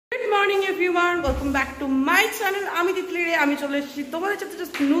Morning everyone, welcome back to my channel. আমি তিতলি রে, আমি চলে এসেছি তোমাদের সাথে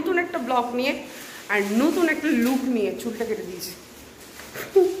জাস্ট নতুন একটা ব্লগ নিয়ে আর নতুন একটা লুক নিয়ে। চুলটা কেটে দিয়েছি।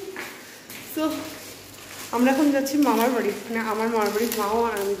 তো আমরা এখন যাচ্ছি মামার বাড়ি, মানে আমার মামার বাড়ি, মাও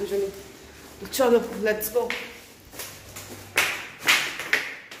আর আমি দুজনে। চলো লেটস গো।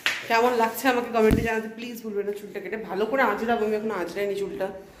 কেমন লাগছে আমাকে কমেন্টে জানাতে প্লিজ ভুলবে না। চুলটা কেটে ভালো করে আঁচড়াবো, আমি এখন আঁচড়াইনি চুলটা।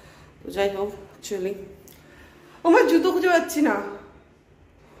 তো যাই হোক, চলি। আমার জুতো খুঁজে পাচ্ছি না।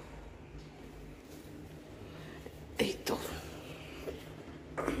 এই তো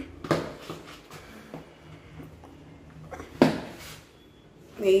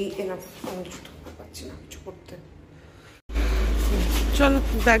এই এনাফ, আমার জুতো পাচ্ছি না কিছু করতে। চলো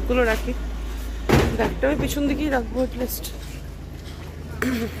ব্যাগগুলো রাখি। ব্যাগটা আমি পেছন দিকেই রাখবো অ্যাটলিস্ট।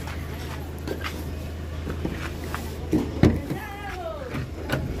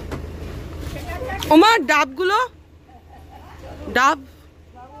 ওমা ডাবগুলো, ডাব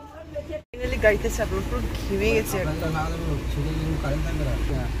ফাইনালি গাড়িতে চাপলো, পুরো ঘেমে গেছে।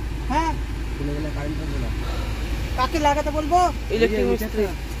 হ্যাঁ, কাকে লাগাতে বলবো? ইলেকট্রিক মিস্ত্রি।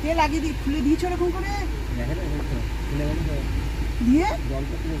 কে লাগিয়ে দিই? খুলে দিয়েছো এরকম করে দিয়ে?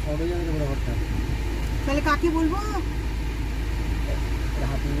 তাহলে কাকে বলবো?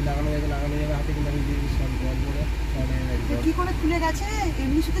 কি করে খুলে গেছে?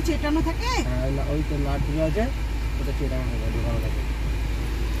 এমনি শুধু চেটানো থাকে? ওই তো নাটগুলো আছে, ওটা চেটানো হবে।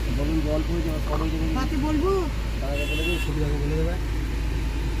 বলুন জল পড়ে যাবে, সব হয়ে যাবে। কাকে বলবো? তাহলে বলে দেবে, সুবিধাকে বলে দেবে।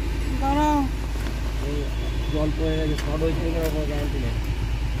 দাঁড়াও, এই জল পড়ে গেছে, শর্ট হয়েছে কিনা কোনো গ্যারান্টি নেই।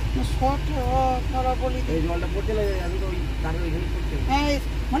 শর্ট খারাপ বলি। এই জলটা পড়তে লাগে, আমি তো ওই তারের ওইখানে পড়তে। হ্যাঁ,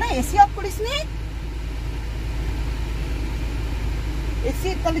 মানে এসি অফ করিস নি? এসি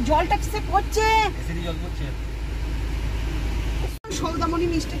তাহলে জলটা কিসে পড়ছে? এসি জল পড়ছে। সৌদামণি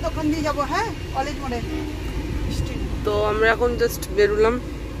মিষ্টির দোকান দিয়ে যাবো। হ্যাঁ, কলেজ মোড়ে মিষ্টি। তো আমরা এখন জাস্ট বেরোলাম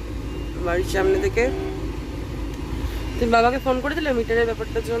বাড়ির সামনে থেকে। তুমি বাবাকে ফোন করেছিলে মিটারের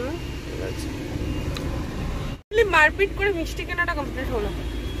ব্যাপারটার জন্য? ঠিক আছে। মারপিট করে মিষ্টি কেনাটা কমপ্লিট হলো,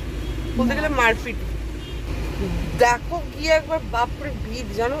 বলতে গেলে মারপিট। দেখো গিয়ে একবার, বাপরে ভিড়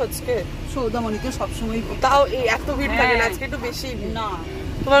জানো আজকে সৌদামণিতে সবসময় ভিড়। তাও এই এত ভিড় থাকে না, আজকে একটু বেশি ভিড়। না,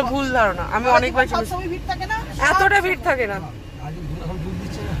 তোমার ভুল ধারণা, আমি অনেকবার সবসময় ভিড় থাকে না, এতটা ভিড় থাকে না। আজ এখন দুধ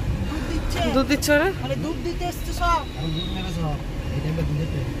দিচ্ছে না, দুধ দিচ্ছে। দুধ দিচ্ছে না মানে দুধ দিতে এসছে সব। এখন দুধ নেবে সব। এই টাইমটা দুধের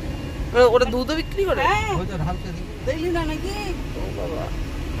টাইম। ওরা দুধও বিক্রি করে? হ্যাঁ, ওই তো ঢালতে দিই। দেখলি না নাকি? ও বাবা।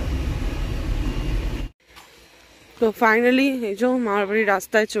 তো ফাইনালি এই যে মামার বাড়ির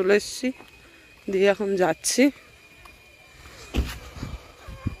রাস্তায় চলে এসেছি, দিয়ে এখন যাচ্ছি।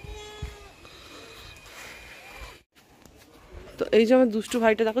 তো এই যে আমার দুষ্টু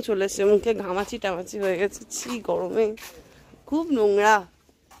ভাইটা দেখো চলে এসছে, মুখে ঘামাচি টামাচি হয়ে গেছে। ছি, গরমে খুব নোংরা।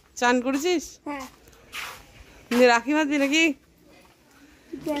 চান করেছিস? হ্যাঁ। রাখি বাঁধবি নাকি?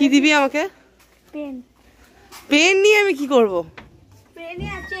 কি দিবি আমাকে? পেন। পেন নিয়ে আমি কি করব? পেনই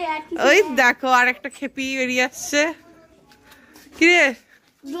আছে আর কি? ওই দেখো আর একটা খেপি বেরিয়ে আসছে। কি রে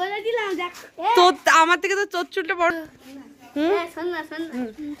বলে দিলাম দেখ। তো আমার থেকে তো তোর চুলটা বড়। শোন না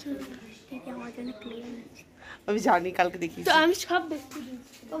এটা আমার জন্য ক্লিন আছে। আমি জানি, কালকে দেখি। তো আমি সব দেখতে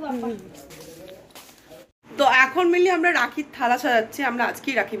দিচ্ছি। ও বাবা। তো এখন মিলি আমরা রাখির থালা সাজাচ্ছি। আমরা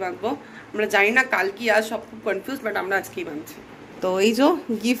আজকেই রাখি বাঁধবো। আমরা জানি না কাল কি, আজ সব খুব কনফিউজ, বাট আমরা আজকেই বাঁধছি। তো এই যে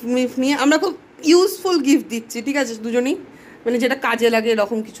গিফট মিফট নিয়ে আমরা খুব ইউজফুল গিফট দিচ্ছি, ঠিক আছে দুজনেই, মানে যেটা কাজে লাগে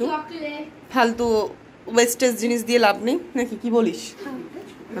এরকম কিছু। ফালতু ওয়েস্টেজ জিনিস দিয়ে লাভ নেই, নাকি কি বলিস?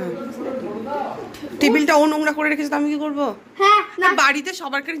 হ্যাঁ। টেবিলটা ও নোংরা করে রেখেছে, তো আমি কি করবো? বাড়িতে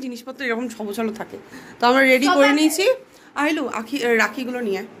সবার কাছে জিনিসপত্র এরকম ছবছলো থাকে। তো আমরা রেডি করে নিয়েছি। আইলু রাখিগুলো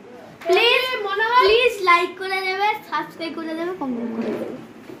নিয়ে প্লিজ লাইক করে দেবে, সাবস্ক্রাইব করে দেবে, কমেন্ট করে দেবে।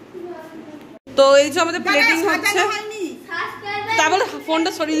 তো এই যে আমাদের প্লেটিং হচ্ছে, তারপরে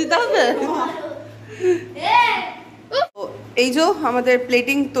ফোনটা সরিয়ে দিতে হবে। এই যে আমাদের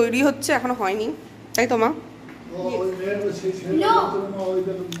প্লেটিং তৈরি হচ্ছে, এখনো হয়নি, তাই তো মা?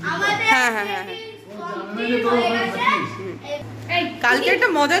 হ্যাঁ হ্যাঁ হ্যাঁ হ্যাঁ। কালকে একটা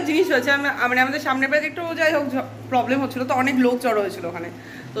মজার জিনিস হয়েছে। মানে আমাদের সামনের বাড়িতে একটু যাই হোক প্রবলেম হচ্ছিল, তো অনেক লোক জড়ো হয়েছিল ওখানে।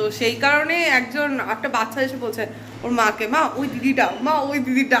 তো সেই কারণে একটা বাচ্চা এসে বলছে ওর মাকে, মা ওই দিদিটা, মা ওই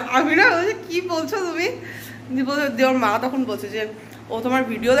দিদিটা। আমি না বলছি কি বলছো তুমি? ওর মা তখন বলছে যে ও তোমার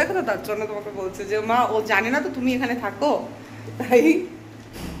ভিডিও দেখো তো, তার জন্য তোমাকে বলছে যে মা ও জানে না তো তুমি এখানে থাকো, তাই।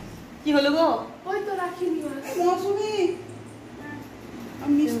 কি হলো গো? ওই তো রাখি মৌসুমি,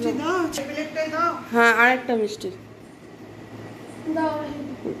 মিষ্টি দাও, প্লেটটাই দাও। হ্যাঁ, আর একটা মিষ্টি দাও।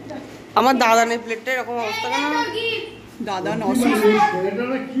 আমার দাদা নেই প্লেটটা, এরকম অবস্থা কেন? দাদা অসুস্থ।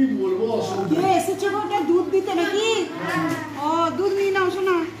 কি বলবো, কে এসেছে ওটা দুধ দিতে নাকি? ও দুধ নিয়ে নাও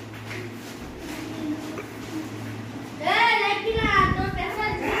শোনা।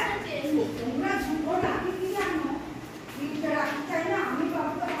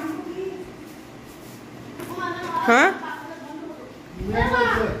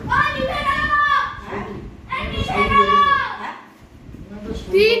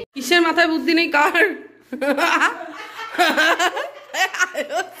 কিসের মাথায় বুদ্ধি নেই কার?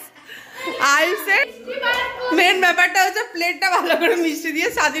 আয়ুষের মেন ব্যাপারটা হচ্ছে প্লেটটা ভালো করে মিষ্টি দিয়ে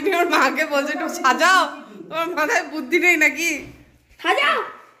সাজিয়ে নিয়ে ওর মাকে বলছে একটু সাজাও, তোমার মাথায় বুদ্ধি নেই নাকি? সাজাও।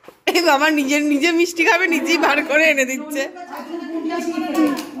 এই বাবা নিজে মিষ্টি খাবে, নিজেই বার করে এনে দিচ্ছে।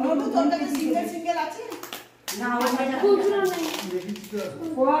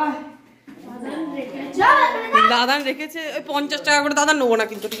 দাদান রেখেছে ওই 50 টাকা করে, দাদা নেবো না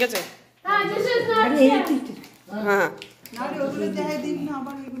কিন্তু, ঠিক আছে? হ্যাঁ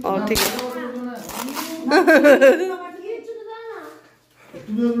ও ঠিক আছে।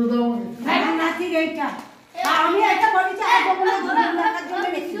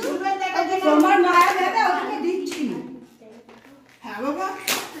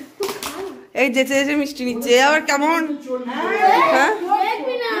 এই যেচে যেচে মিষ্টি নিচ্ছে আবার কেমন। হ্যাঁ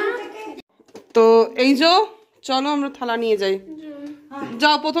তো এই যে চলো আমরা থালা নিয়ে যাই।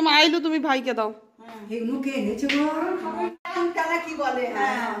 যাও প্রথম আইলো তুমি ভাইকে দাও।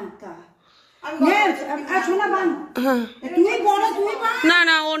 না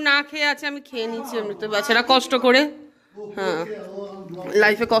না ও না খেয়ে আছে, আমি খেয়ে নিচ্ছি এমনিতে, বাচ্চারা কষ্ট করে। হ্যাঁ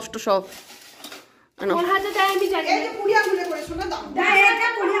লাইফে কষ্ট সব।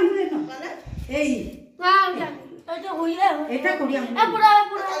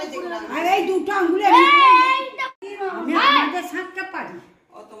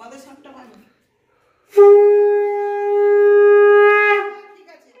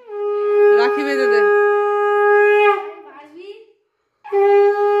 রাখি বেঁধে দে।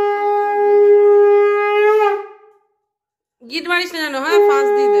 গিট মারিস না জানো? হ্যাঁ ফাঁস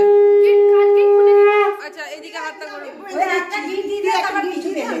দিয়ে দে। আচ্ছা এদিকে হাতটা করে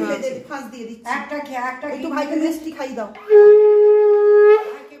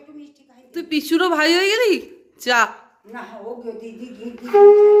তুই পিছুরও ভাই হয়ে গেলি। যা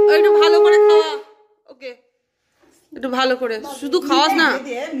একটু ভালো করে খাওয়া ওকে, একটু ভালো করে, শুধু খাওয়াস না।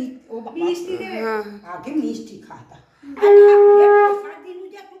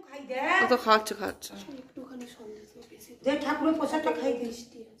 তো খাচ্ছে খাচ্ছে ঠাকুরের প্রসাদটা খাই দিস।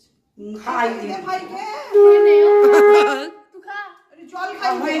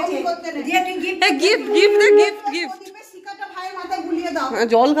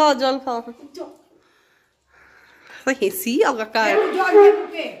 জল খাওয়া জল খাওয়া হেসি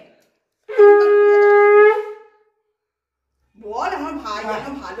বল আমার ভাই যেন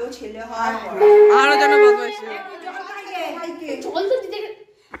ভালো ছেলে হয়, আরো যেন বদমাইশি।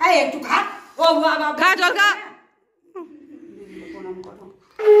 একটু খা। ও বাবা খা জল খা।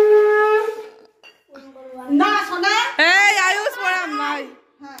 না সোনা এই আয়ুষ প্রণাম ভাই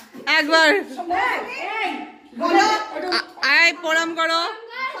একবার আয় প্রণাম করো।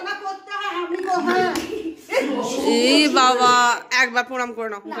 এই বাবা একবার প্রণাম করে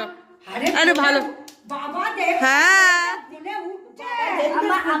নাও। আরে ভালো হ্যাঁ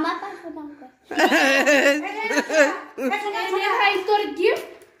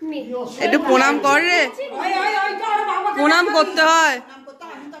একটু প্রণাম কর রে, প্রণাম করতে হয়।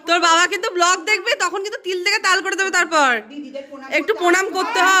 তোর বাবা কিন্তু ব্লগ দেখবে তখন কিন্তু তিল থেকে তাল করে দেবে, তারপর একটু প্রণাম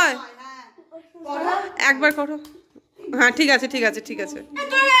করতে হয়। একবার করো। হ্যাঁ ঠিক আছে ঠিক আছে ঠিক আছে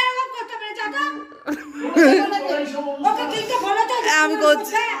আমি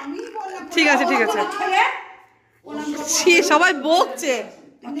করছি। ঠিক আছে ঠিক আছে সবাই বকছে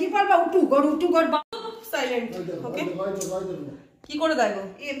কি করে দেয় গো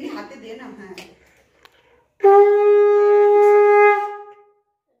এমনি হাতে দে না। হ্যাঁ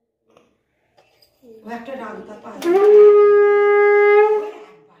একটা রান্তা পায়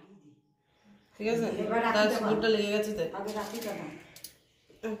ঠিক আছে তার স্কুলটা লেগে গেছে তো আগে রাখি দাও।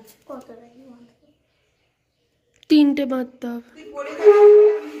 তিনটে বাঁধতে হবে। তুই পড়ে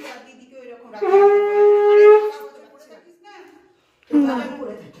দিদিকে ওই রকম রাখি না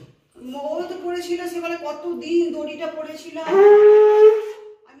পড়ে থাকে। ও তো পড়েছিল সেবারে কতদিন দড়িটা পড়েছিল।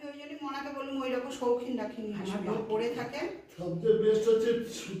 আমি ওই জন্য মনাকে বললাম ওই রকম শৌখিন রাখিনি, পড়ে থাকে। সবচেয়ে বেস্ট হচ্ছে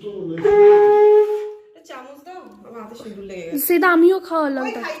সুতো বলে চামচ দাও, আমার হাতে সিঁদুর লেগে গেছে। সেটা আমিও খাওয়ালাম।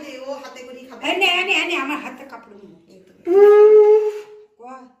 ওই খাই দে, ও হাতে করেই খাবে। এনে এনে এনে আমার হাতে কাপড়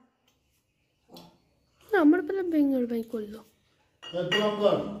আমার বেলা বেঙ্গল বাই করলো।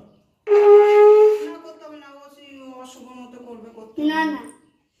 না না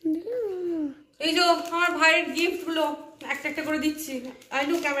এই যে আমার ভাইয়ের গিফট গুলো একটা একটা করে দিচ্ছি।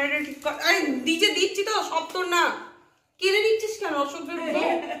 আইনু ক্যামেরাটা ঠিক কর। আরে দিতে দিচ্ছি তো, সব তোর না। কিনে দিচ্ছিস কেন অসভ্যের মতো?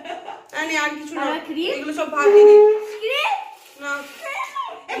 আরে আর কিছু না, এগুলো সব ভাগ দিয়ে দিই না।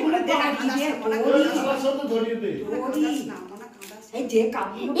 এগুলো দেখা দিয়ে আমার সাথে ধরিয়ে দে। এই যে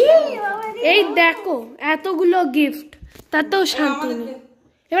কাপড় এই দেখো এতগুলো গিফট, তাতেও শান্তি নেই।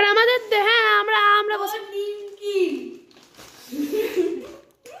 এবার আমাদের হ্যাঁ আমরা বসে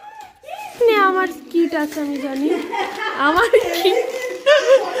আমার কিট আছে আমি জানি আমার কি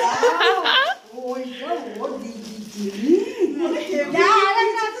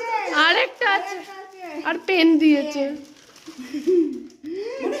আরেকটা আছে আর পেন দিয়েছে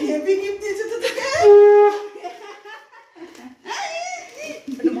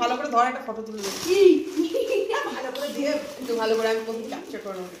ভালো করে ধর একটা ফটো তুলে ভালো করে দিয়ে একটু ভালো করে আমি কত ক্যাপচার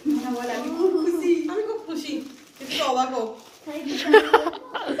করবো আমি খুব খুশি কিন্তু তো অবাক হোক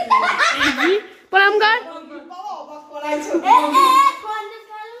প্রণাম কর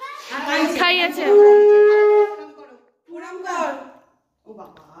খাইয়েছে প্রণাম কর ও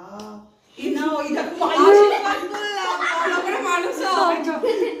বাবা এই না ওই দেখো আশীর্বাদ করলাম ভালো করে মানুষ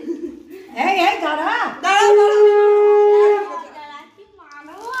এই দাঁড়া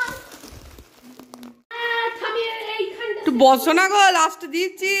একটু বসো না গো লাস্ট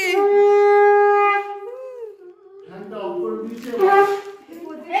দিচ্ছি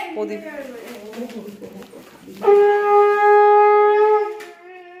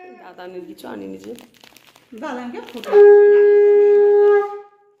দাদা আমি কিছু আনি নিজে দাদাকে ফটো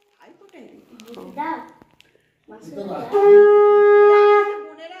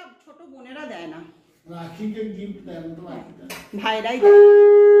বোনেরা ছোট বোনেরা দেয় না রাখিকে গিফট দেন তো ভাইরাই দেয়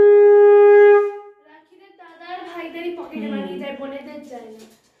রাখিদের দাদার ভাইদেরই পকেটে বানিয়ে যায় বোনেদের যায় না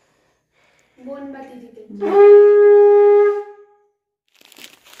বোন বাতি দিতে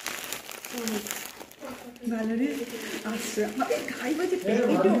ভালো রে আচ্ছা খাই বাজে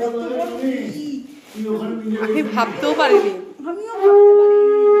আমি ভাবতেও পারিনি আমিও ভাবতে পারি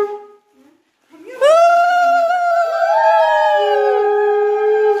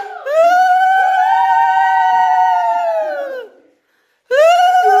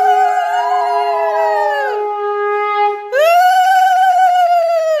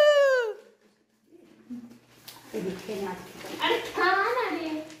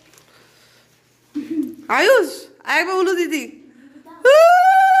আয়ুষ আরেকবার বলো দিদি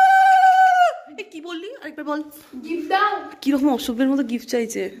কি বললি আরেকবার বল গিফট দাও কিরকম অসভ্যের মতো গিফট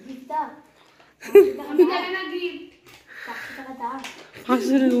চাইছে গিফট দাও আমি জানি না গিফট 500 টাকা দাও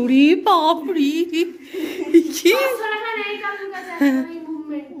আসলে উড়ি বাপরি কি 500 টাকা নেই কারণ কাছে এই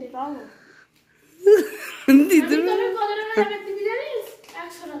মুভমেন্টে দাও দিদি তুমি কত টাকা দেবে তুমি জানিস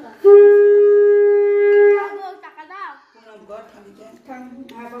 100 টাকা দাও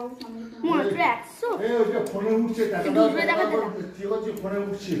টাকা দাও মাত্র 100 এই ওটা ফোনে উঠছে টাকা দাও কি হচ্ছে ফোনে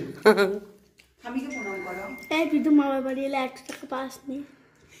উঠছে স্বামীকে প্রণাম করো এই তুই তো মামার বাড়ি এলে 100 টাকা পাসনি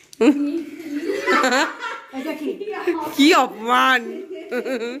এটা কি কি অপমান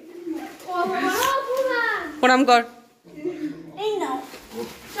ও বাবা প্রণাম কর এই নাও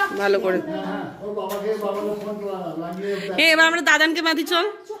ভালো করে হ্যাঁ ও বাবাকে ফোন লাগিয়ে এবার আমরা দাদানকে বাঁধি চল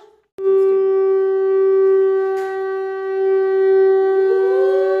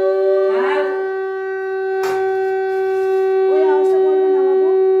ওই আওয়াজটা করবে না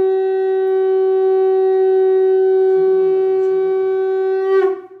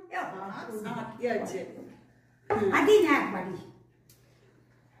বাবু আমার কি আছে আদি না একবারই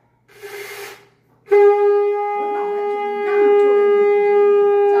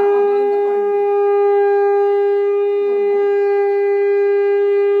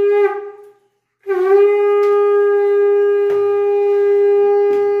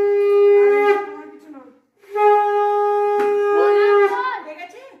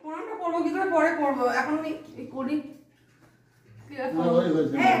প্রণামটা করবো কি করে পরে করবো এখন আমি করি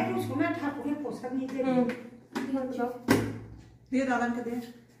একটু সোনা ঠাকুরের প্রসাদ নিয়ে যাবে দিয়ে দাদাকে দে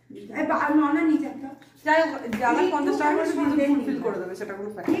এই ননা নিয়ে যাবে যাই হোক দাদা 50 টাকা করে ফুলফিল করে দেবে সেটা কোনো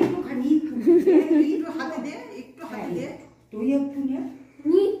ফ্যাক্ট একটুখানি একটু হাতে দে একটু হাতে দে তুই একটু নে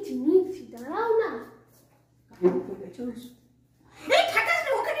নিচ্ছি দাঁড়াও না এই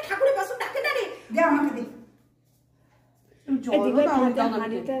ঠাকুর ওখানে ঠাকুরের বাসন ডাকতে না রে দে আমাকে দে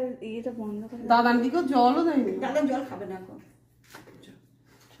দাদার দিকেও জলও দেয়নি দাদা জল খাবে না এখন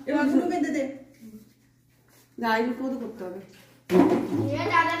এবার গুলো বেঁধে দে যাই হোক তো করতে হবে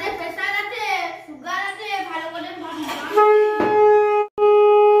দাদাদের প্রেসার আছে সুগার আছে ভালো করে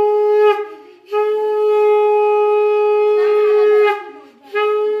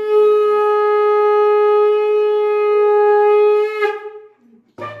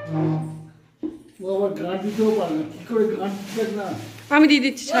ও আবার গান দিতেও পারে না কি করে গান দিতে না আমি দিয়ে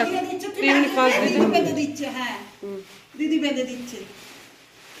দিচ্ছি ছাড় দিদি দিচ্ছে 3 মিনিট 5 দিদি মিনিট বেঁধে দিচ্ছে হ্যাঁ দিদি বেঁধে দিচ্ছে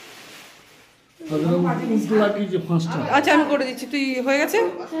তাদের উল্টো লাগিয়েছে 5টা আচ্ছা আমি করে দিচ্ছি তুই হয়ে গেছে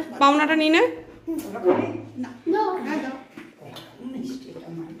পাওনাটা নিয়ে নে না হ্যাঁ দাও মিষ্টি এটা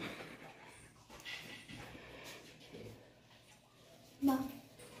আমার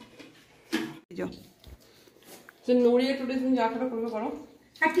নড়িয়ে টুটে তুমি যা করে করবে করো।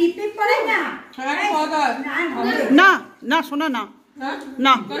 আর টিপে পড়ে না না না শোনা না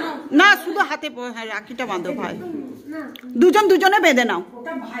না না শুধু হাতে রাখিটা বাঁধো ভাই, দুজন দুজনে বেঁধে নাও।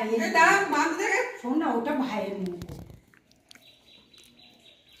 ওটা ভাইয়ের, শোন না ওটা ভাইয়ের মুখ।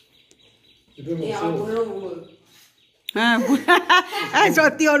 হ্যাঁ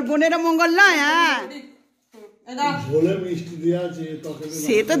সত্যি ওর বোনেরা মঙ্গল নয়। হ্যাঁ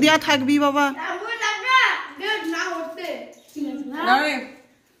সে তো দেওয়া থাকবি বাবা।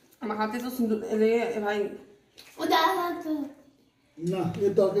 আমার হাতে তো ভাই না এ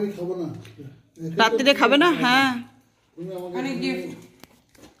তরকারি খাবো না, রাত্রে খাবে না। হ্যাঁ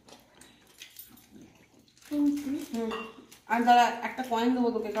আর দাঁড়া একটা কয়েন দেবো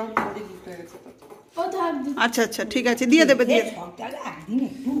তোকে, কারণ গিফট হয়ে গেছে। আচ্ছা আচ্ছা ঠিক আছে দিয়ে দেবে দিয়ে। সবটাকে একদিন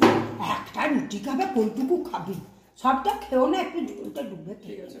একটু একটা রুটি খাবে, কোনটুকু খাবি, সবটা খেও না, একটু ঝোলটা ডুবে।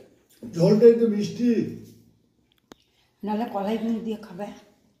 ঠিক আছে, জলটা একটু মিষ্টি, নাহলে কলাই গুঁড়ো দিয়ে খাবে।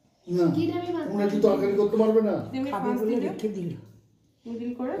 না তোমরা কি তরকারি করতে পারবে না? খাবে বলে রেখে দিল।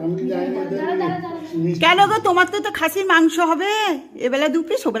 আমি জানি না কেন গো তোমার তো খাসির মাংস হবে, এবেলা 2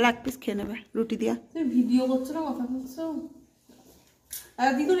 পিস ওবেলা 1 পিস খেয়ে নেবে রুটি দিয়া। ভিডিও করছো না, কথা বলছো।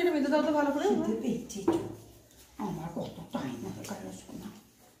 দিদুন এটা বেঁধে দাও তো ভালো করে। আমার কত টাইম হয়ে গেল শোনা।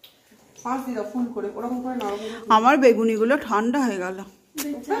 পাঁচ দিদা ফুল করে ওরকম করে নাও। আমার বেগুনিগুলো ঠান্ডা হয়ে গেল।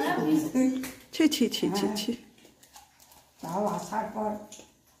 ছি ছি ছি ছি ছি। তাও আসার পর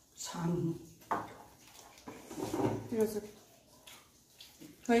সামনে ঠিক আছে,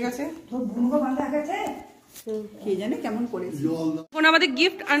 হয়ে গেছে। তোর বুনগো বাঁধা গেছে, কে জানে কেমন করেছে। এখন আমাদের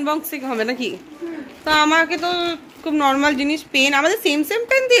গিফট আনবক্সিং হবে নাকি? তো আমাকে তো খুব নর্মাল জিনিস, পেন, আমাদের সেম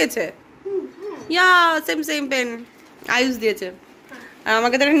পেন দিয়েছে। ইয়া সেম পেন আয়ুষ দিয়েছে। আর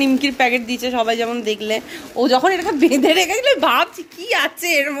আমাকে তো একটা নিমকির প্যাকেট দিয়েছে, সবাই যেমন দেখলে। ও যখন এটাকে বেঁধে রেখেছিল ভাবছি কি আছে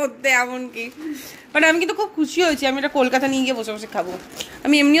এর মধ্যে এমন কি, বাট আমি কিন্তু খুব খুশি হয়েছি। আমি এটা কলকাতা নিয়ে গিয়ে বসে বসে খাবো।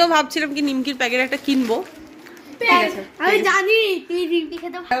 আমি এমনিও ভাবছিলাম কি নিমকির প্যাকেট একটা কিনবো। আমি জানি তুই নিমকি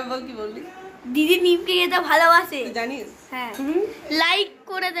খেতে বল, কি বললি? দিদি নিমকি খেতে ভালোবাসে, তুই জানিস? হ্যাঁ লাইক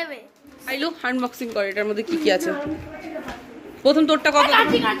করে দেবে। আইলো আনবক্সিং করে এটার মধ্যে কি কি আছে। প্রথম তোরটা কত?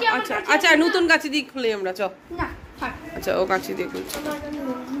 আচ্ছা আচ্ছা নতুন কাঁচি দিয়ে খুলে আমরা চ। না আচ্ছা ও কাঁচি দিয়ে খুলছি।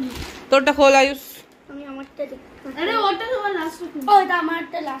 তোরটা খোল আয়ুষ। আমি আমারটা দেখি। আরে ওটা তোমার লাস্ট, ওটা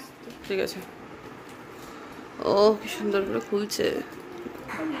আমারটা লাস্ট। ঠিক আছে। ও কি সুন্দর করে খুলছে।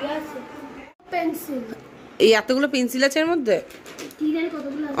 পেন্সিল, এই এতগুলো পেন্সিল আছে এর মধ্যে?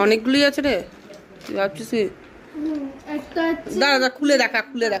 অনেকগুলোই আছে রে, তুই ভাবছিস কি? একটা দাঁড়া খুলে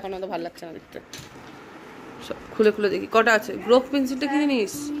দেখা না তো ভালো লাগছে না দেখতে। খুলে দেখি কটা আছে। গ্রোফ পেন্সিলটা কি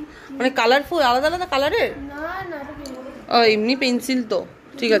জিনিস? মানে কালারফুল, আলাদা আলাদা কালারের? না না ও এমনি পেন্সিল তো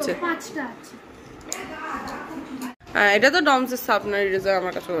ঠিক আছে। 5টা আছে। হ্যাঁ এটা তো ডমসের শার্পনার ইরেজার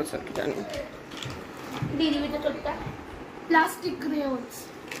আমার কাছে আছে, জানি। দিদি এটা তোরটা প্লাস্টিক ক্রেয়ন্স।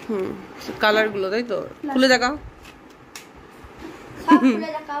 কালার গুলো তাই তো, খুলে দেখাও। সব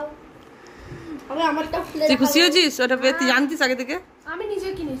খুলে দেখাও। আমি আমারটা খুলে তুই খুশি হয়েছিস ওটা পেয়ে? তুই জানতিস আগে থেকে? আমি নিজে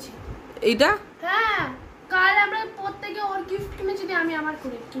কিনেছি এইটা। হ্যাঁ, কাল আমরা প্রত্যেকে ওর গিফট কিনেছি, আমি আমার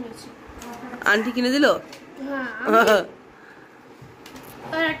করে কিনেছি। আন্টি কিনে দিল? হ্যাঁ,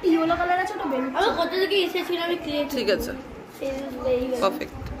 আর একটা ইয়েলো কালার আছে, ওটা বেলুন। আমি কত থেকে এসেছিল আমি ক্রিয়েট। ঠিক আছে,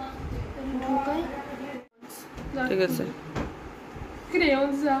 পারফেক্ট, ঠিক আছে।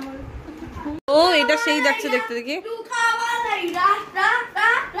 ক্রেয়ন্স আমার ও এটা সেই যাচ্ছে দেখতে দেখি।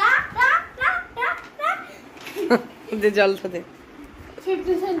 দে জলটা দে।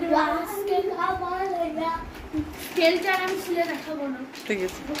 50 সেন্ট স্কেলটা আমি খুলে দেখাবো না। ঠিক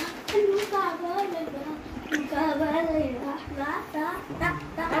আছে।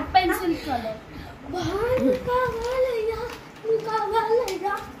 পেন্সিল কালার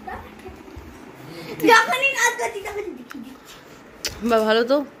বা ভালো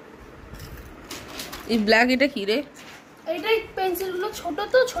তো। এই ব্ল্যাক এটা কি রে? এইটাই পেন্সিলগুলো ছোট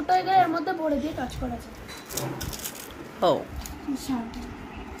তো, ছোট হয়ে গেলে এর মধ্যে ভরে দিয়ে কাজ করা যায়। ও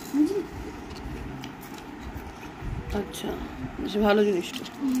আচ্ছা, বেশ ভালো জিনিসটা।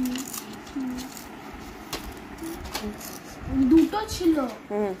 দুটো ছিল,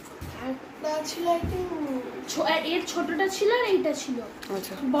 একটা ছিল একটু এর ছোটটা ছিল আর এইটা ছিল।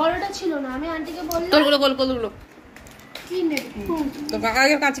 আচ্ছা বড়টা ছিল না। আমি আন্টিকে বললাম তোরগুলো কলগুলো কি নেব, তো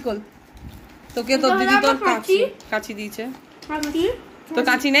আগে কাঁচি কল। তোকে তোর দিদি তোর কাঁচি দিয়েছে। তো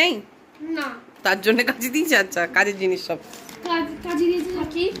কাঁচি নেই না, তার জন্য কাঁচি দিয়েছে। আচ্ছা কাজের জিনিস সব কাজে দিয়েছে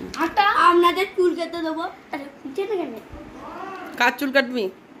নাকি? আটা আপনাদের চুল কেটে দেবো। আরে কেটে কেন? কাজ চুল কাটবি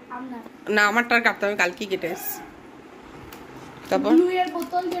আপনার না? আমারটা কাটতে আমি কালকেই কেটে এসছি। তারপর ব্লু এর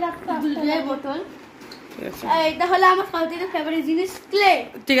বোতল যে রাখতে, দুধের বোতল, ঠিক আছে এটা হলো আমার সবথেকে ফেভারিট জিনিস ক্লে।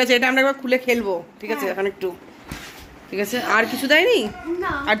 ঠিক আছে, এটা আমরা একবার খুলে খেলবো। ঠিক আছে এখন একটু, ঠিক আছে। আর কিছু দেয়নি?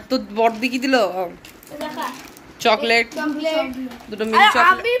 না। আর তো বড়দি কি দিল? দেখা চকলেট, চকলেট, দুটো মিনি আর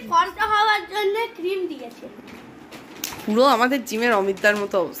চকলেট। আমি ফর্সা হওয়ার জন্য ক্রিম দিয়েছে। পুরো আমাদের জিমের অমিতদার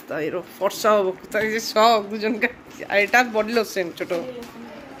মতো অবস্থা, এর ফর্সা হবো কোথায় যে সব দুজনকে। আর এটা বডি লোশন ছোট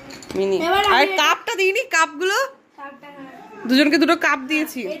মিনি। এবার আর আমি কাপটা দিইনি, কাপগুলো কাপটা দুজনকে দুটো কাপ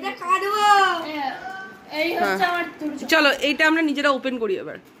দিয়েছি। এটা কাটবো। এই হচ্ছে আমার তুলসী। চলো এইটা আমরা নিজেরা ওপেন করি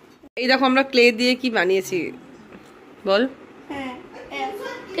এবার। এই দেখো আমরা ক্লে দিয়ে কি বানিয়েছি বল। হ্যাঁ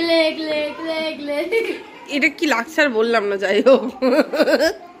ক্লে ক্লে ক্লে ক্লে। এটা কি লাগছে আর বললাম না, যাই হোক।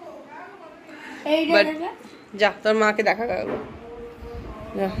 এইটা But- দেখা যা তোর মাকে দেখা গেল,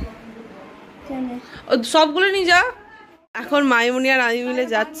 যা জানে ও সবগুলো নিয়ে যা। এখন মাইমুনি আর আমি মিলে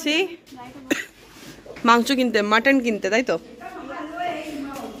যাচ্ছি মাংস কিনতে, মাটন কিনতে, তাই তো।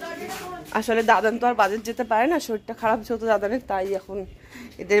 আসলে দাদান তো আর বাজার যেতে পারে না, শরীরটা খারাপ যেহেতু দাদানের, তাই এখন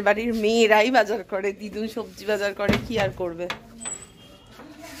এদের বাড়ির মেয়েরাই বাজার করে, দিদুন সবজি বাজার করে, কি আর করবে,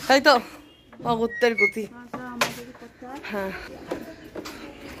 তাই তো। অগত্যের গতি। হ্যাঁ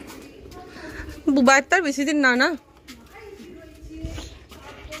বুবাইয়ের তার বেশি দিন না, না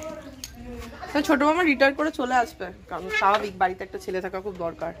ছোট মামা রিটায়ার করে চলে আসবে, কারণ স্বাভাবিক বাড়িতে একটা ছেলে থাকা খুব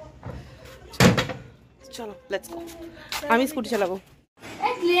দরকার। চলো লেটস গো। আমি স্কুটি চালাবো।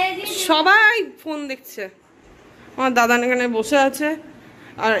 এই ক্লে দিয়ে সবাই ফোন দেখছে, আমার দাদা এখানে বসে আছে,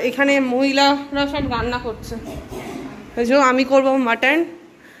 আর এখানে মহিলারা সব রান্না করছে। এই যে আমি করব মাটন,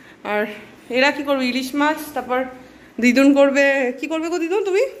 আর এরা কি করবে ইলিশ মাছ, তারপর দিদুন করবে, কি করবে গো দিদুন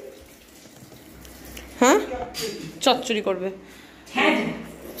তুমি? হ্যাঁ চচ্চড়ি করবে।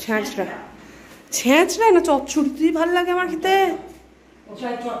 ছ্যাঁচড়া, ছ্যাঁচড়া না চচ্চড়ি তুই ভালো লাগে আমার খেতে।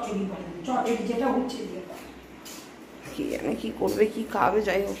 কি জানে কি করবে, কি খাবে,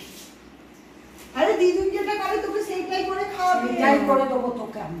 যাই হোক। আরে দিদুন যেটা করে তোকে সেইটাই করে খাওয়াবে। যাই করে দেবো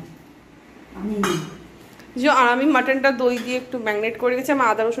তোকে আমি যে আর আমি মাটনটা দই দিয়ে একটু ম্যাগনেট করে গেছি, আমি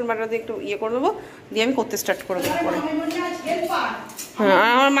আদা রসুন বাটা দিয়ে একটু ইয়ে করে দেবো, দিয়ে আমি করতে স্টার্ট করে দেবো পরে। মাইমুনি আজ হেল্পার, হ্যাঁ আর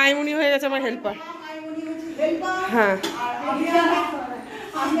আমার মাইমুনি হয়ে গেছে আমার হেল্পার। মাইমুনি হচ্ছে হেল্পার, হ্যাঁ আর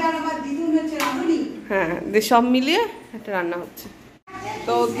আমি আর আমার দিদুন হচ্ছে রাঁধুনি। হ্যাঁ দিয়ে সব মিলিয়ে একটা রান্না হচ্ছে।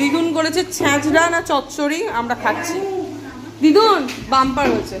 তো দিদুন করেছে ছ্যাঁচড়া না চচ্চড়ি, আমরা খাচ্ছি। দিদুন বাম্পার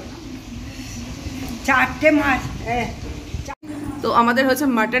হয়েছে। 4টে মাছ। তো আমাদের হচ্ছে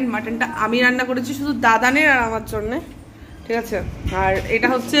মাটন, মাটনটা আমি রান্না করেছি শুধু দাদানের আর আমার জন্যে, ঠিক আছে। আর এটা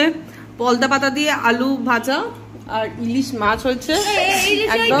হচ্ছে পলতা পাতা দিয়ে আলু ভাজা, আর ইলিশ মাছ হয়েছে এই যে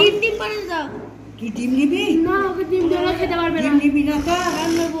একদম। ডিম ডিম করে দাও। কি ডিম নিবি? না ওকে ডিম দিলে খেতে পারবে না। ডিম নিবি না তো?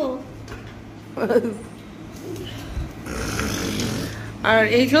 আমি নেবো। আর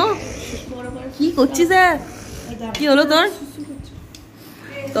এই যে কি করছিস কি হলো তোর?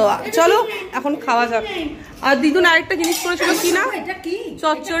 তো চলো এখন খাওয়া যাক। আর দিদুন আরেকটা জিনিস করেছিল কি না, এটা কি?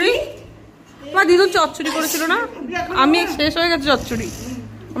 চচ্চড়ি। মা দিদুন চচ্চড়ি করেছিল না, আমি শেষ হয়ে গেছে চচ্চড়ি,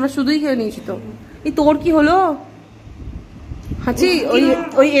 আমরা শুধুই খেয়ে নিয়েছি। তো এই তোর কি হলো হাঁচি? ওই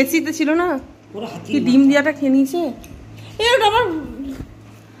ওই এসিতে ছিল না, ওরা হাতি কি ডিম দিয়াটা খেয়ে নিয়েছে। এটা আমার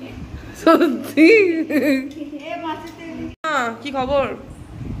সত্যি। কি খবর?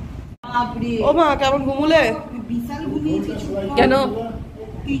 বাপরে ও মা কেমন ঘুমুলে? বিশাল ঘুমিয়েছি। কেন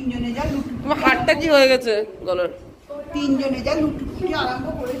তিনজনে যা লুটু, তোমার হাতটা কি হয়ে গেছে গলার? তিনজনে যা লুটুপুটি আরম্ভ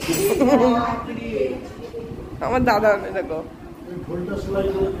করেছি। আমার দাদা দেখো,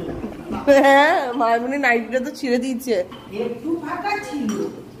 হ্যাঁ মায়ের নাইটিটা তো ছিঁড়ে দিয়েছে। একটু ফাঁকা ছিল।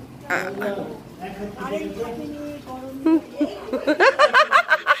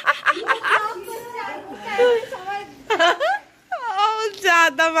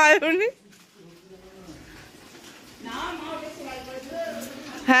 ज्यादा मायूनी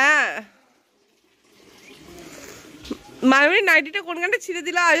হ্যাঁ মায়ের নাইটিটা কোন গানটা ছিঁড়ে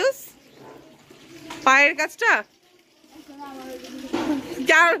দিলা আয়ুষ? পায়ের কাজটা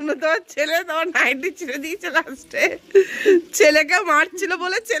জানো তোমার ছেলে তোমার নাইটি ছিঁড়ে দিয়েছে লাস্টে, ছেলেকে মারছিল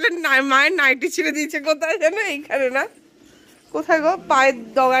বলে ছেলের মায়ের নাইটি ছিঁড়ে দিয়েছে। কোথায় জানো? এইখানে না, কোথায় গো, পায়ের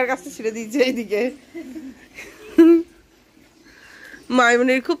ডগার কাছে ছিঁড়ে দিয়েছে এইদিকে।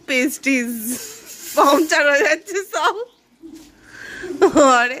 মাইমুনির খুব পেস্টিজ পাংচার হয়ে যাচ্ছে সব।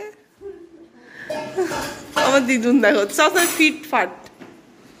 আরে আমার দিদুন দেখো সব ফিট ফাট,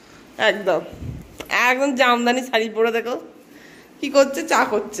 একদম একদম জামদানি শাড়ি পরে দেখো কি করছে, চা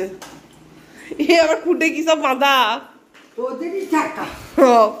করছে। এ আবার খুঁটে কি সব বাঁধা, ওদেরই টাকা।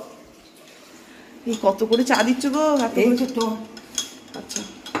 এই কত করে চা দিচ্ছ গো? এই যে তো আচ্ছা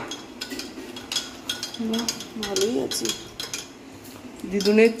ভালোই আছি।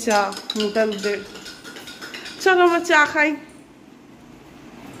 দিদুনের চা, মোটা দুধের। চলো আমরা চা খাই।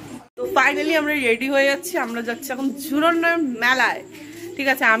 তো ফাইনালি আমরা রেডি হয়ে যাচ্ছি, আমরা যাচ্ছি এখন ঝুলনের মেলায়। ঠিক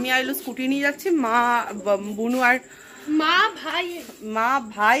আছে, আমি আইলু স্কুটি নিয়ে যাচ্ছি, মা বুনু আর মা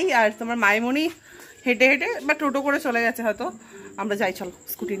ভাই আর তোমার মাইমনি হেঁটে হেঁটে বা টোটো করে চলে গেছে হয়তো। আমরা যাই, চলো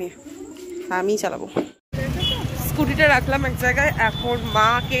স্কুটি নিয়ে, আমি চালাবো। স্কুটিটা রাখলাম এক জায়গায়, এখন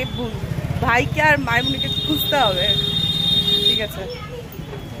মাকে ভাইকে আর মাইমনিকে খুঁজতে হবে। ঠিক আছে,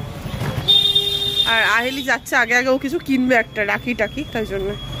 আর আহেলি যাচ্ছে আগে আগে, ও কিছু কিনবে একটা রাখি টাকি, তাই জন্য।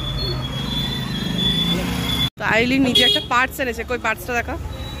 আহেলি নিজে একটা পার্টস এনেছে, কই পার্টসটা দেখা।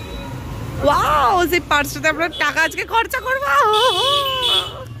 ওয়াও, সেই পার্টসটাতে আমরা টাকা আজকে খরচা করবো।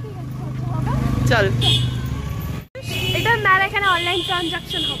 চল, এটা মেলা, এখানে অনলাইন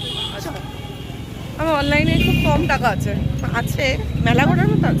ট্রানজাকশন হবে। আচ্ছা, আমার অনলাইনে খুব কম টাকা আছে, আছে মেলা ঘোরার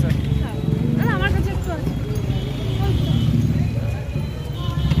মতো আছে। আমার কাছে একটু আছে।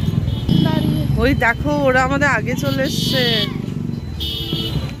 ওই দেখো, ওরা আমাদের আগে চলে এসছে।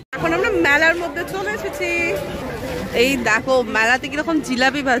 এখন আমরা মেলার মধ্যে চলে এসেছি। এই দেখো মেলাতে কিরকম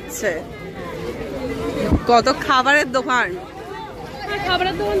জিলাপি পাচ্ছে, কত খাবারের দোকান।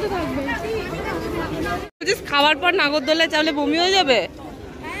 খাবারের দোকান তো থাকবে। খাবার পর নাগরদোলায় চাইলে বমি হয়ে যাবে।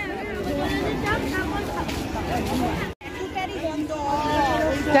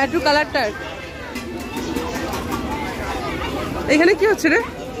 ট্যাটু কালারটা এখানে কি হচ্ছে রে?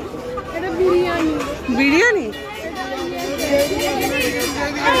 এটা বিরিয়ানি। বিরিয়ানি?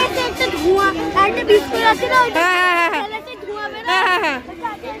 একটা ধোঁয়া, একটা বিস্কুট আছে না, হ্যাঁ,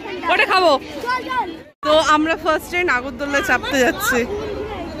 ওটা খাবো। তো আমরা ফার্স্টে নাগরদোলায় চাপতে যাচ্ছি।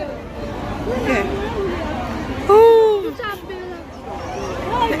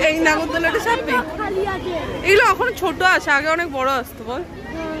 এই নাগরদোলাটা চাপবি? এগুলো এখন ছোট আছে, আগে অনেক বড় আসতো বল।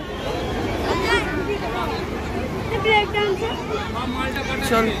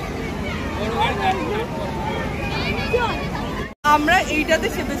 চল, আমরা এইটাতে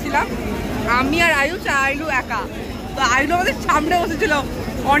চেপেছিলাম, আমি আর আইলু একা। তো আইলু আমাদের সামনে বসেছিল,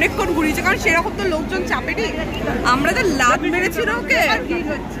 অনেকক্ষণ ঘুরিয়েছে, কারণ সেরকম তো লোকজন চাপেনি। আমরা তো লাত মেরেছিল ওকে,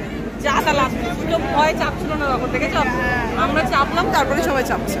 যা তা লাত মেরেছিল, ভয় চাপছিল না তখন থেকে। চাপ আমরা চাপলাম, তারপরে সবাই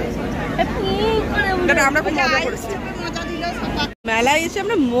চাপছে। আমরা খুব মজা করেছি। মেলায় এসে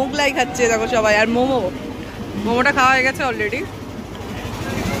আমরা মোগলাই খাচ্ছি দেখো সবাই, আর মোমোটা খাওয়া হয়ে গেছে অলরেডি।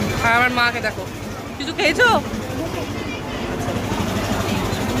 আর আমার মাকে দেখো, কিছু খেয়েছো?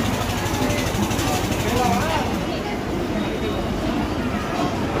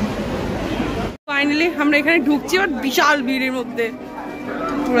 ফাইনালি আমরা এখানে ঢুকছি, আর বিশাল ভিড়ের মধ্যে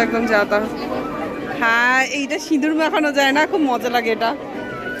পুরো একদম যাতা। হ্যাঁ, এইটা সিঁদুর মাখানো যায় না, খুব মজা লাগে এটা।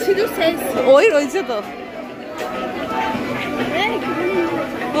 সিঁদুর শেষ, ওই রয়েছে তো,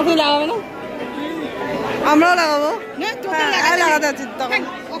 তুমি লাগাবে না? আমরাও লাগাবো, লাগাতে আছি তখন।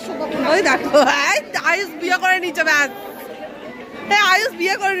 ওই দেখো, আয়ুষ বিয়ে করে নিচ্ছে, ব্যাস। হ্যাঁ, আয়ুষ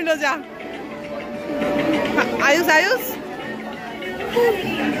বিয়ে করে নিল, যা আয়ুষ।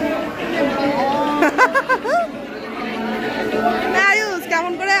 আয়ুষ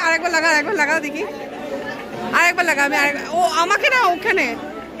কেমন করে? আরেকবার লাগা দেখি, আরেকবার লাগা। আমি ও আমাকে না, ওখানে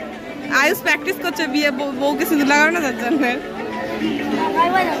আয়ুষ প্র্যাকটিস করছে বিয়ে, বউকে সিঁদুর লাগাবে না তার জন্য।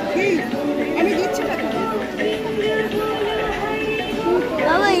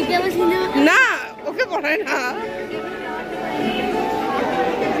 না, ওকে পড়ায় না।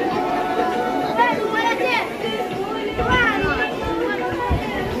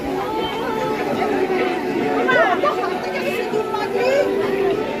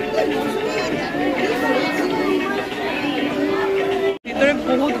 ভিতরে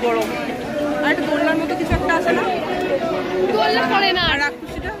বহুত গরম। আর একটা দোলনার মতো কিছু একটা আছে না? দোলনা পড়ে না। আর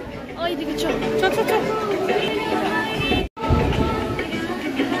রাক্ষসীটা ওইদিকে চল।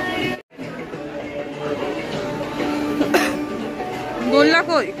 দোলনা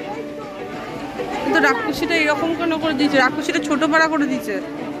কই? কিন্তু রাক্ষসীটা এরকম কেন করে দিয়েছে? রাক্ষসীটা ছোট পাড়া করে দিয়েছে।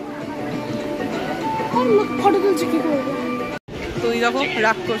 ফটো তুলছে কি করবো? তো এই দেখো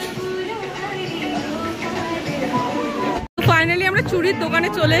রাক্ষস। ফাইনালি আমরা চুড়ির দোকানে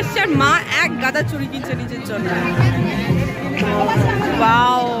চলে এসেছি, আর মা এক গাদা চুড়ি কিনছে নিজের জন্য।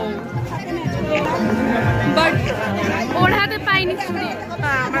 ওয়াও, বাট ওর হাতে পাইনি চুড়ি।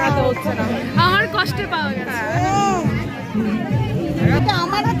 আমার হাতে হচ্ছে না, আমার কষ্টে পাওয়া গেছে।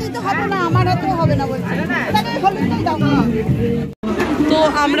 আমার হাতেই তো হবে না, আমার হাতেও হবে না বলছি। তো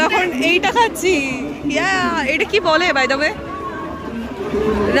আমরা এখন এইটা খাচ্ছি। এটা কি বলে বাই দ্য ওয়ে?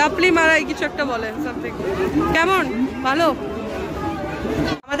 রাপলি মারাই কিছু একটা বলে, সামথিং। কেমন? ভালো।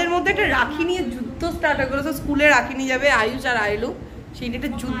 আমাদের মধ্যে একটা রাখি নিয়ে যুদ্ধ স্টার্ট হয়ে গেল। স্কুলে রাখি নিয়ে যাবে আয়ুষ আর আইলু, সেই একটা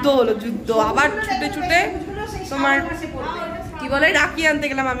যুদ্ধ হলো। আবার ছুটে ছুটে তোমার কি বলে রাখি আনতে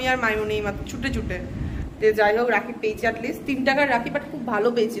গেলাম আমি আর মাইমনি, মাত্র ছুটে ছুটে। যাই হোক রাখি পেয়েছি, অ্যাটলিস্ট 3 টাকার রাখি, বাট খুব ভালো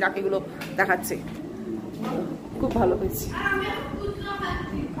পেয়েছি রাখিগুলো দেখাচ্ছে, খুব ভালো পেয়েছি।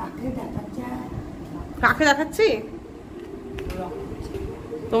 কাকে দেখাচ্ছি?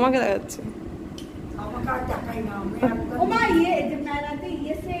 তোমাকে দেখাচ্ছি।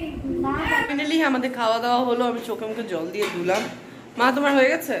 ফাইনালি আমাদের খাওয়া দাওয়া হলো, আমি চোখে মুখে জল দিয়ে ধুলাম। মা তোমার হয়ে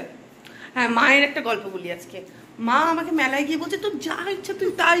গেছে? হ্যাঁ, মায়ের একটা গল্প বলি আজকে। মা আমাকে মেলায় গিয়ে বলছে তোর যা ইচ্ছা তুই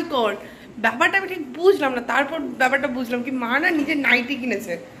তাই কর। ব্যাপারটা আমি ঠিক বুঝলাম না, তারপর ব্যাপারটা বুঝলাম কি মা না নিজের নাইটি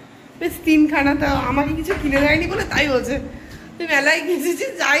কিনেছে বেশ 3খানা, তা আমাকে কিছু কিনে দেয়নি বলে তাই বলছে তুই মেলায় গিয়েছিস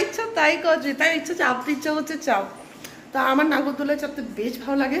যা ইচ্ছা তাই কর, তাই ইচ্ছা চাপতে ইচ্ছা হচ্ছে চাপ। তা আমার নাগরদোলায় চাপতে বেশ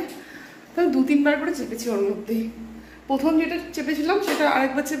ভালো লাগে, তো 2-3 বার করে চেপেছি ওর মধ্যেই। প্রথম যেটা চেপেছিলাম সেটা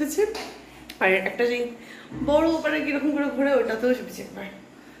আরেকবার চেপেছি, আর একটা যে বড় ওপারে কিরকম করে ঘুরে ওটাতেও চেপেছি একবার।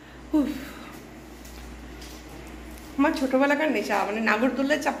 আমার ছোটবেলাকার নেশা, মানে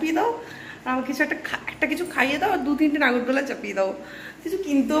নাগরদোলায় চাপিয়ে দাও আর আমার কিছু একটা কিছু খাইয়ে দাও আর 2-3টে নাগরদোলায় চাপিয়ে দাও, কিছু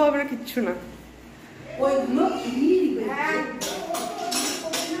কিনতেও হবে না, কিচ্ছু না।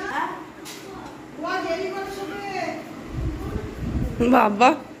 বাবা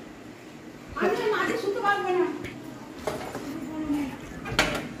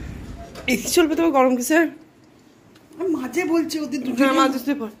এসি চলবে তোমার গরম কিসের? মাঝে বলছি ওদের দুটো মাঝে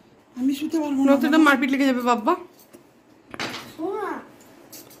শুতে পর, আমি শুতে পারবো না, নতুন মারপিট লেগে যাবে বাবা।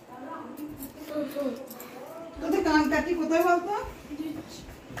 তোদের কানটাটি কোথায় বলতো?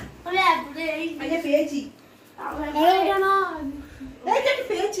 পেয়েছি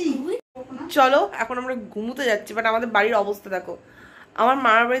পেয়েছি। চলো এখন আমরা ঘুমোতে যাচ্ছি, বাট আমাদের বাড়ির অবস্থা দেখো। আমার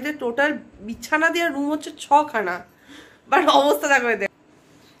মামার বাড়িতে টোটাল বিছানা দেওয়ার রুম হচ্ছে 6খানা, বাট অবস্থা দেখো এদের।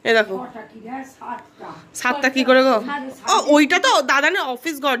 এ দেখো 7টা কি করে গো? ও ওইটা তো দাদানে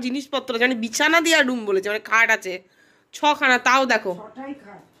অফিস ঘর জিনিসপত্র, জানি বিছানা দেওয়ার রুম বলেছে, মানে খাট আছে 6খানা, তাও দেখো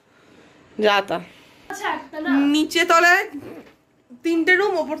যা তা। নিচে তলায় 3টে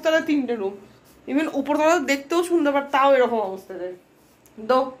রুম, ওপর তলায় 3টে রুম, ইভেন ওপর তলা দেখতেও সুন্দর, বাট তাও এরকম অবস্থা দেয়।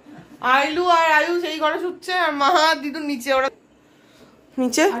 তো আইলু আর আয়ু সেই ঘরে শুচ্ছে, আর মা দিদু নিচে, ওরা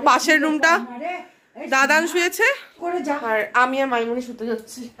নিচে পাশের রুমটা দাদান শুয়েছে, আর আমি আর মাইমুনি শুতে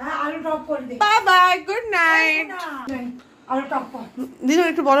যাচ্ছি। Bye bye, good night. দিদু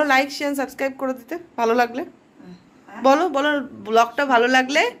একটু বলো লাইক শেয়ার সাবস্ক্রাইব করে দিতে ভালো লাগলে, বলো বলো ব্লগটা ভালো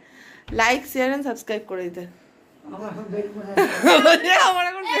লাগলে লাইক শেয়ার এন্ড সাবস্ক্রাইব করে দিতে। আমার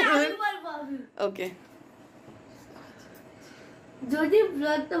এখন ওকে, যদি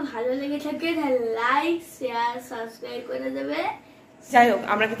ব্লগটা ভালো লেগে থাকে তাহলে লাইক শেয়ার সাবস্ক্রাইব করে দেবে। যাই হোক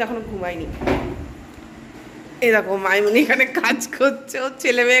আমরা কিন্তু এখনো ঘুমাইনি। এই দেখো মাইমুনি এখানে কাজ করছে, ও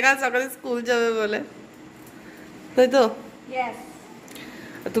ছেলে মেয়ে কাজ সকালে স্কুল যাবে বলে, তাই তো?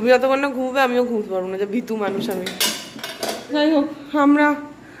 তুমি যতক্ষণ না ঘুমবে আমিও ঘুমতে পারবো না, যে ভীতু মানুষ আমি। যাই হোক আমরা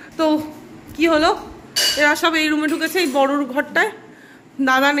তো কি হলো, এরা সব এই রুমে ঢুকেছে, এই বড় ঘরটায়।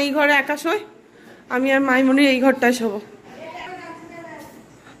 দাদান এই ঘরে একা শোয়, আমি আর মাইমুনি এই ঘরটায় শোবো।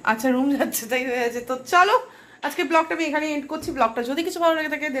 আচ্ছা রুম যাচ্ছে তাই হয়ে যাচ্ছে। তো চলো আজকে ব্লগটা আমি এখানে এন্ড করছি। ব্লগটা যদি কিছু ভালো লাগে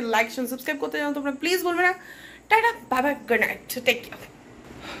থাকে দেন লাইক শেয়ার সাবস্ক্রাইব করতে জানো তোমরা, প্লিজ বলবে না। Tata, bye bye, good night, take care.